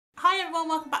Hi everyone,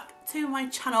 welcome back to my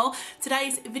channel.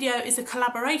 Today's video is a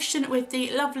collaboration with the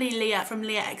lovely Leah from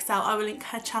LeahXL. I will link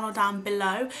her channel down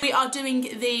below. We are doing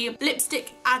the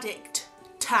lipstick addict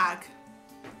tag.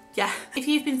 Yeah, if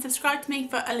you've been subscribed to me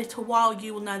for a little while,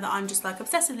 you will know that I'm just like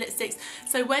obsessed with lipsticks.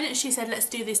 So when she said let's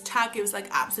do this tag, it was like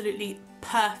absolutely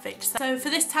perfect. So for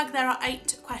this tag there are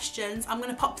 8 questions. I'm going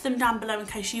to pop them down below in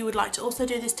case you would like to also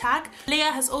do this tag.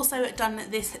 Leah has also done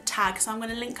this tag, so I'm going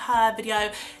to link her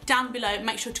video down below.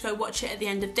 Make sure to go watch it at the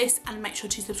end of this and make sure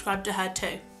to subscribe to her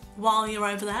too while you're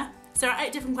over there. So there are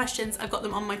 8 different questions. I've got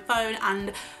them on my phone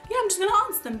and yeah, I'm just going to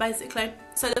answer them basically.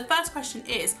 So the first question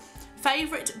is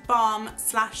favourite balm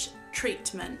 /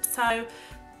 treatment. So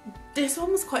this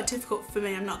one was quite difficult for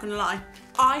me, I'm not going to lie.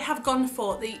 I have gone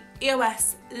for the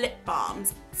EOS lip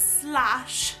balms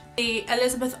 / the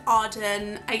Elizabeth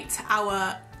Arden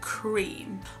 8-hour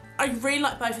cream. I really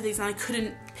like both of these and I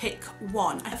couldn't pick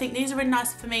one. I think these are really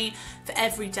nice for me for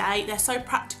every day. They're so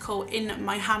practical in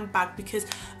my handbag because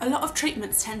a lot of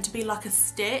treatments tend to be like a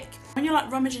stick. When you're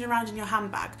like rummaging around in your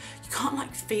handbag, you can't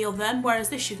like feel them, whereas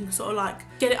this you can sort of like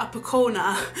get it up a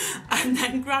corner and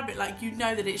then grab it like you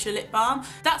know that it's your lip balm.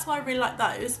 That's why I really like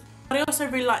those. But I also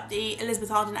really like the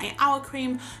Elizabeth Arden 8-hour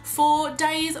cream for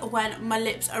days when my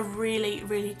lips are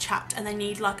really chapped and they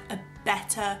need like a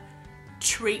better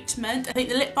treatment. I think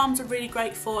the lip balms are really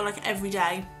great for like every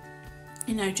day,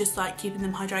 you know, just like keeping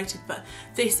them hydrated, but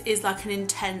this is like an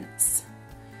intense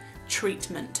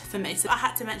treatment for me, so I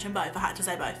had to mention both. I had to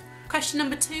say both. Question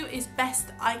number 2 is best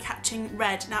eye-catching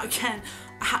red. Now again,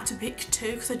 I had to pick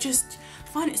 2 because I just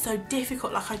find it so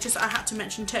difficult. Like I had to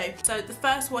mention 2. So the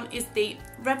first one is the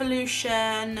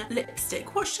Revolution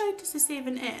lipstick. What shade is this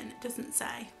even in? It doesn't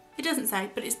say. It doesn't say,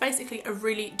 but it's basically a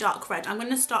really dark red. I'm going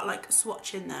to start like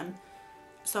swatching them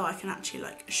so I can actually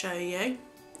like show you.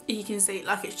 You can see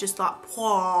like it's just like,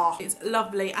 whoa, it's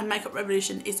lovely, and Makeup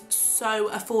Revolution is so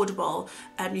affordable.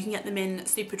 You can get them in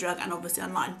Superdrug and obviously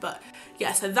online, but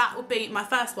yeah, so that would be my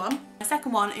first one. My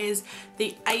second one is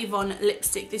the Avon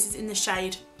lipstick. This is in the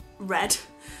shade red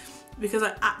because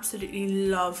I absolutely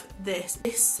love this.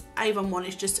 This Avon one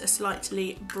is just a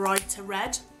slightly brighter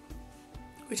red,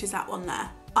 which is that one there.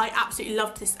 I absolutely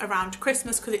loved this around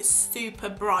Christmas because it's super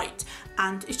bright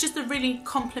and it's just a really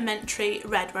complimentary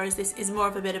red, whereas this is more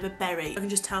of a bit of a berry. I can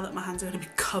just tell that my hands are going to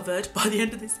be covered by the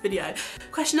end of this video.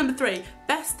 Question number 3,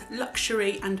 best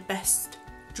luxury and best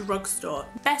drugstore.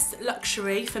 Best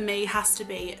luxury for me has to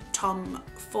be Tom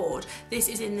Ford. This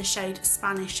is in the shade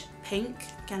Spanish Pink.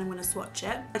 Again, I'm going to swatch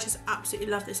it. I just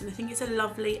absolutely love this and I think it's a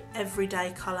lovely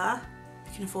everyday colour.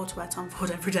 You can afford to wear Tom Ford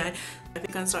every day. I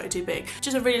think I'm slightly too big.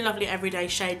 Just a really lovely everyday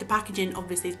shade. The packaging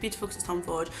obviously is beautiful because it's Tom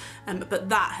Ford, but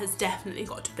that has definitely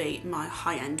got to be my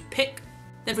high-end pick.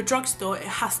 Then for drugstore, it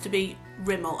has to be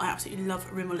Rimmel. I absolutely love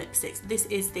Rimmel lipsticks. This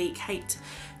is the Kate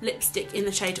lipstick in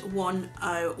the shade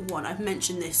 101. I've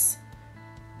mentioned this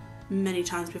many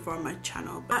times before on my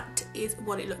channel. That is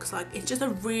what it looks like. It's just a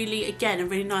really, again, a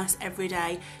really nice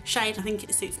everyday shade. I think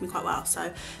it suits me quite well,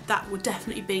 so that would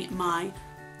definitely be my...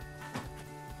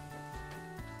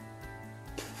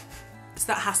 So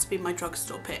that has to be my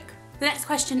drugstore pick. The next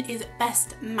question is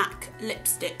best MAC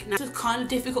lipstick. Now this is kind of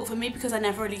difficult for me because I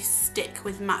never really stick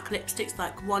with MAC lipsticks.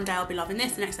 Like one day I'll be loving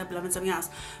this, the next day I'll be loving something else.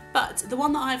 But the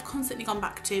one that I've constantly gone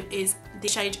back to is the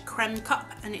shade Creme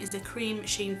Cup, and it is a cream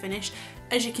sheen finish.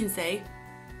 As you can see,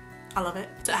 I love it.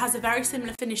 So it has a very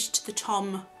similar finish to the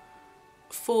Tom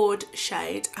Ford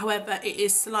shade. However, it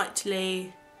is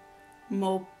slightly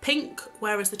more pink,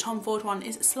 whereas the Tom Ford one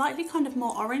is slightly kind of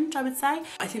more orange, I would say.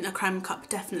 I think the Creme Cup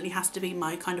definitely has to be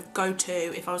my kind of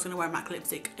go-to. If I was going to wear a MAC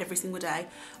lipstick every single day,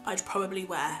 I'd probably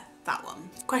wear that one.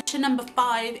 Question number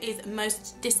 5 is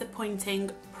most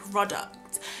disappointing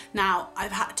product. Now,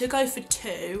 I've had to go for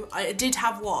 2. I did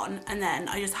have one, and then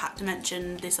I just had to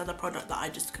mention this other product that I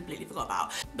just completely forgot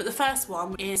about. But the first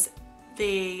one is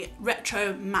the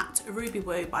Retro Matte Ruby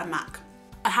Woo by MAC.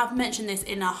 I have mentioned this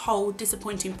in a whole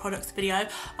disappointing products video.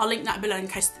 I'll link that below in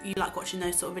case you like watching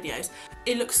those sort of videos.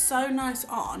 It looks so nice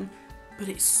on, but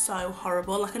it's so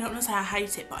horrible. Like, I don't want to say I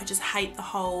hate it, but I just hate the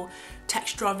whole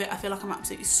texture of it. I feel like I'm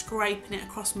absolutely scraping it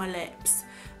across my lips.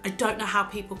 I don't know how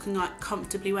people can like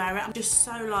comfortably wear it. I'm just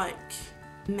so like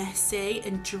messy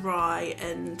and dry,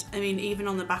 and I mean even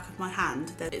on the back of my hand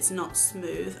that it's not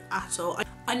smooth at all.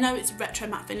 I know it's retro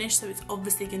matte finish, so it's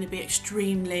obviously going to be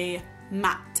extremely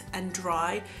matte and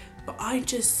dry, but I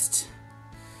just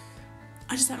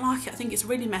don't like it. I think it's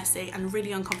really messy and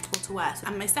really uncomfortable to wear.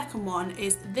 And my second one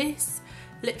is this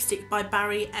lipstick by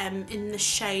Barry M in the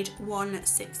shade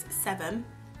 167.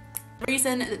 The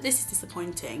reason that this is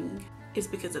disappointing is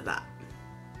because of that.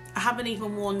 I haven't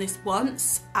even worn this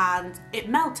once and it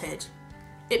melted.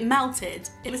 it melted.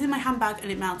 It was in my handbag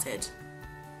and it melted.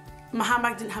 My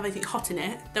handbag didn't have anything hot in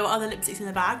it. There were other lipsticks in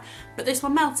the bag, but this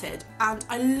one melted, and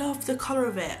I love the colour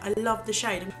of it. I love the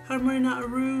shade. I'm running out of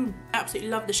room. I absolutely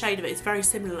love the shade of it. It's very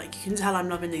similar, like you can tell I'm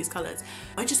loving these colours.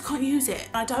 I just can't use it.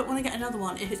 I don't want to get another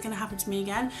one if it's going to happen to me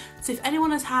again. So if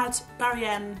anyone has had Barry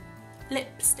M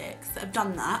lipsticks that have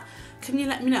done that, can you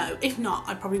let me know? If not,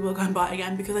 I probably will go and buy it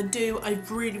again, because I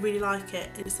really, really like it.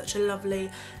 It's such a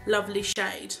lovely, lovely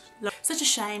shade. Such a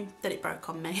shame that it broke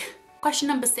on me. Question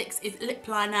number 6 is lip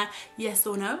liner, yes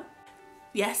or no?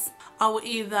 Yes. I will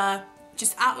either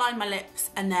just outline my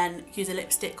lips and then use a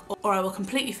lipstick, or I will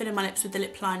completely fill in my lips with the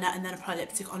lip liner and then apply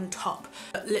lipstick on top.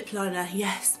 But lip liner,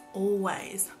 yes,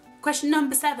 always. Question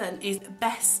number 7 is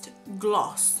best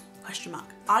gloss, question mark.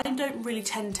 I don't really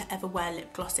tend to ever wear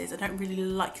lip glosses. I don't really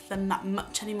like them that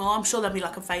much anymore. I'm sure there'll be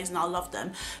like a phase and I'll love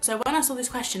them. So when I saw this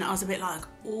question, I was a bit like,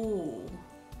 ooh.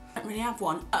 I don't really have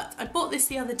one, but I bought this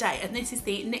the other day, and this is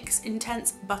the NYX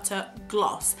Intense Butter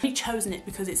Gloss. I've chosen it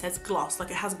because it says gloss, like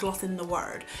it has gloss in the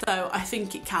word, so I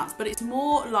think it counts, but it's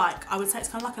more like, I would say it's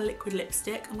kind of like a liquid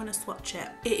lipstick. I'm going to swatch it.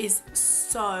 It is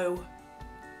so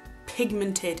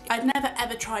pigmented. I've never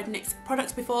ever tried NYX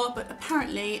products before, but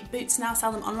apparently Boots now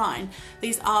sell them online.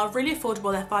 These are really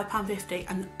affordable. They're £5.50,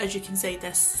 and as you can see,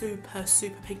 they're super,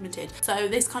 super pigmented. So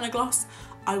this kind of gloss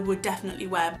I would definitely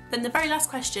wear. Then the very last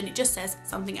question, it just says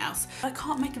something else. I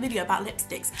can't make a video about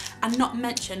lipsticks and not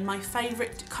mention my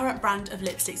favourite current brand of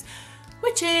lipsticks,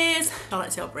 which is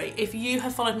Charlotte Tilbury. If you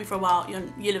have followed me for a while,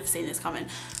 you'll have seen this coming.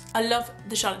 I love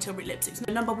the Charlotte Tilbury lipsticks.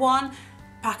 Number 1,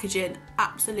 packaging,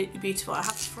 absolutely beautiful. I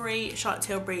have 3 Charlotte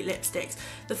Tilbury lipsticks.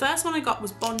 The first one I got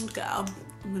was Bond Girl.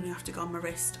 I'm gonna have to go on my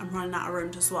wrist. I'm running out of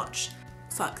room to swatch.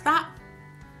 It's like that.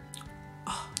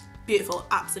 Oh, beautiful,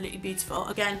 absolutely beautiful.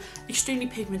 Again, extremely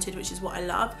pigmented, which is what I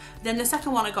love. Then the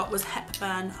second one I got was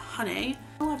Hepburn Honey.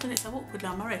 Oh, I've done it so awkwardly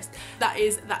on my wrist. That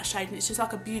is that shade, and it's just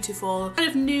like a beautiful kind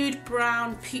of nude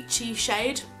brown peachy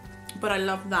shade, but I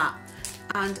love that.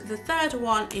 And the third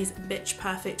one is Bitch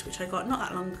Perfect, which I got not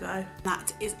that long ago.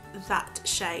 That is that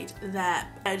shade there.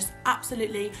 They're just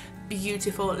absolutely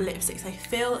beautiful lipsticks. They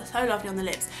feel so lovely on the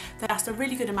lips. They last a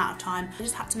really good amount of time. I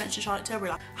just had to mention Charlotte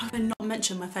Tilbury. Like, how can I not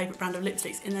mention my favourite brand of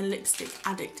lipsticks in the Lipstick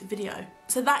Addict video?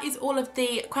 So that is all of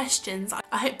the questions.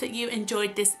 I hope that you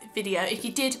enjoyed this video. If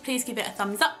you did, please give it a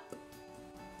thumbs up.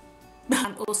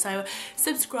 And also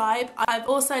subscribe. I've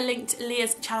also linked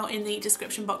Leah's channel in the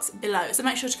description box below, so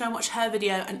make sure to go and watch her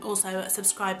video and also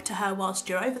subscribe to her whilst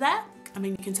you're over there. I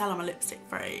mean, you can tell I'm a lipstick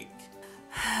freak.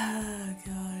 Oh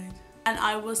god. And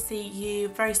I will see you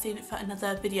very soon for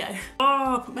another video.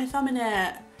 Oh, put my thumb in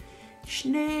it.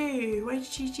 Schnee, why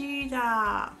did you do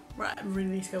that? Right, I really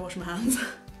need to go wash my hands.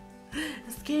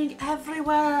 There's skiing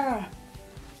everywhere.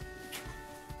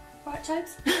 Right,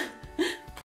 Tobes?